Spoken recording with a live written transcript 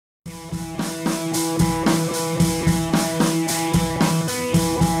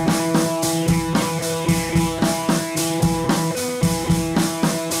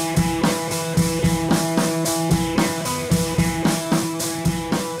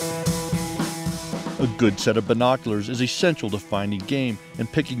A good set of binoculars is essential to finding game,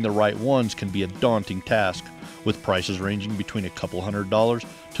 and picking the right ones can be a daunting task, with prices ranging between a couple $100s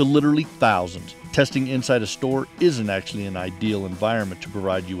to literally thousands. Testing inside a store isn't actually an ideal environment to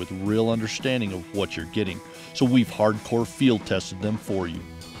provide you with real understanding of what you're getting, so we've hardcore field tested them for you.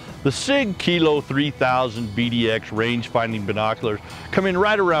 The Sig Kilo3000BDX Rangefinding Binoculars come in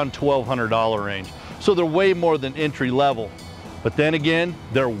right around $1,200 range, so they're way more than entry level. But then again,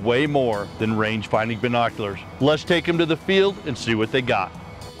 they're way more than range-finding binoculars. Let's take them to the field and see what they got.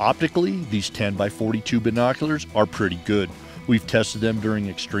 Optically, these 10x42 binoculars are pretty good. We've tested them during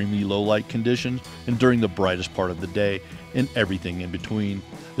extremely low light conditions and during the brightest part of the day, and everything in between.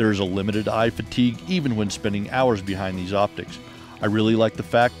 There is a limited eye fatigue even when spending hours behind these optics. I really like the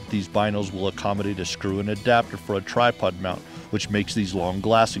fact that these binos will accommodate a screw and adapter for a tripod mount, which makes these long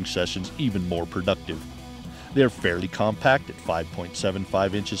glassing sessions even more productive. They are fairly compact at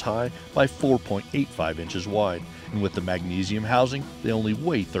 5.75 inches high by 4.85 inches wide, and with the magnesium housing, they only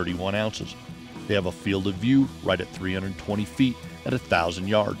weigh 31 ounces. They have a field of view right at 320 feet at 1,000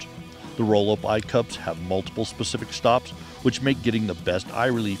 yards. The roll-up eye cups have multiple specific stops, which make getting the best eye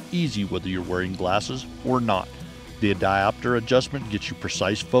relief easy whether you're wearing glasses or not. The diopter adjustment gets you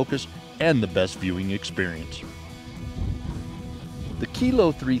precise focus and the best viewing experience. The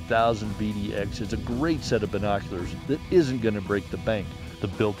Kilo3000BDX is a great set of binoculars that isn't going to break the bank. The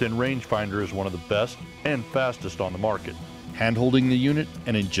built-in rangefinder is one of the best and fastest on the market. Hand-holding the unit,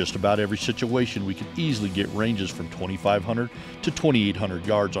 and in just about every situation we can easily get ranges from 2,500 to 2,800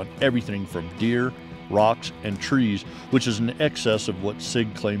 yards on everything from deer, rocks, and trees, which is in excess of what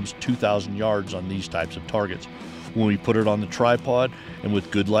Sig claims 2,000 yards on these types of targets. When we put it on the tripod and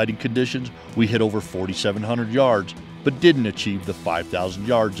with good lighting conditions, we hit over 4,700 yards, but didn't achieve the 5,000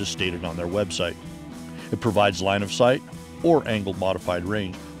 yards as stated on their website. It provides line of sight or angle modified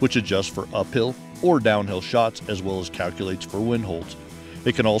range, which adjusts for uphill or downhill shots as well as calculates for wind holds.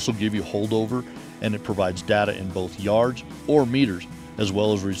 It can also give you holdover, and it provides data in both yards or meters, as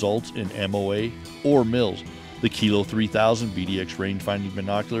well as results in MOA or mils. The Kilo3000BDX Rangefinding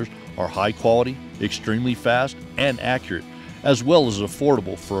Binoculars are high quality, extremely fast, and accurate, as well as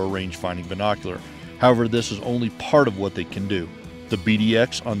affordable for a rangefinding binocular. However, this is only part of what they can do. The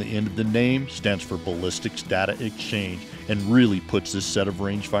BDX on the end of the name stands for Ballistics Data Exchange and really puts this set of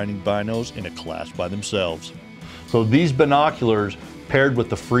rangefinding binos in a class by themselves. So these binoculars paired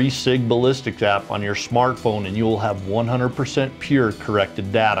with the free Sig Ballistics app on your smartphone, and you will have 100% pure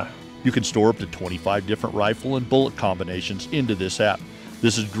corrected data. You can store up to 25 different rifle and bullet combinations into this app.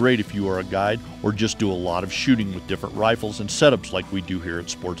 This is great if you are a guide or just do a lot of shooting with different rifles and setups like we do here at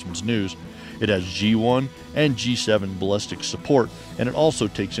Sportsman's News. It has G1 and G7 ballistics support, and it also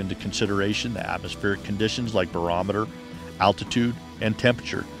takes into consideration the atmospheric conditions like barometer, altitude, and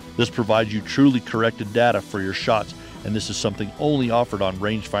temperature. This provides you truly corrected data for your shots, and this is something only offered on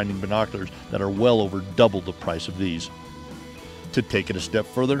rangefinding binoculars that are well over double the price of these. To take it a step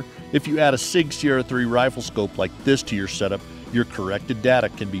further, if you add a Sig Sierra 3 rifle scope like this to your setup, your corrected data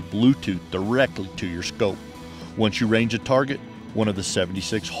can be Bluetooth directly to your scope. Once you range a target, one of the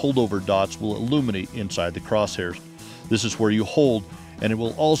 76 holdover dots will illuminate inside the crosshairs. This is where you hold, and it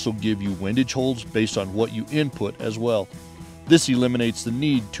will also give you windage holds based on what you input as well. This eliminates the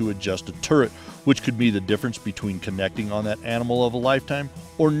need to adjust a turret, which could be the difference between connecting on that animal of a lifetime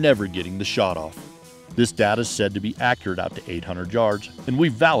or never getting the shot off. This data is said to be accurate out to 800 yards, and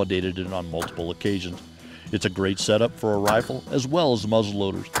we've validated it on multiple occasions. It's a great setup for a rifle as well as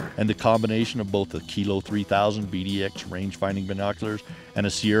muzzleloaders, and the combination of both the Kilo3000BDX rangefinding binoculars and a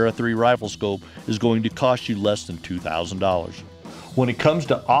Sierra 3 rifle scope is going to cost you less than $2,000. When it comes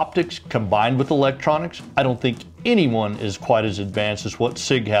to optics combined with electronics, I don't think anyone is quite as advanced as what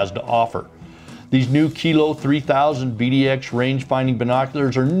Sig has to offer. These new Kilo3000BDX rangefinding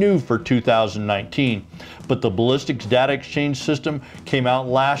binoculars are new for 2019, but the Ballistics Data Exchange system came out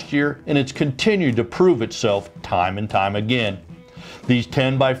last year, and it's continued to prove itself time and time again. These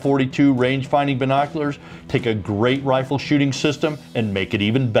 10x42 rangefinding binoculars take a great rifle shooting system and make it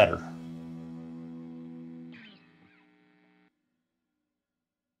even better.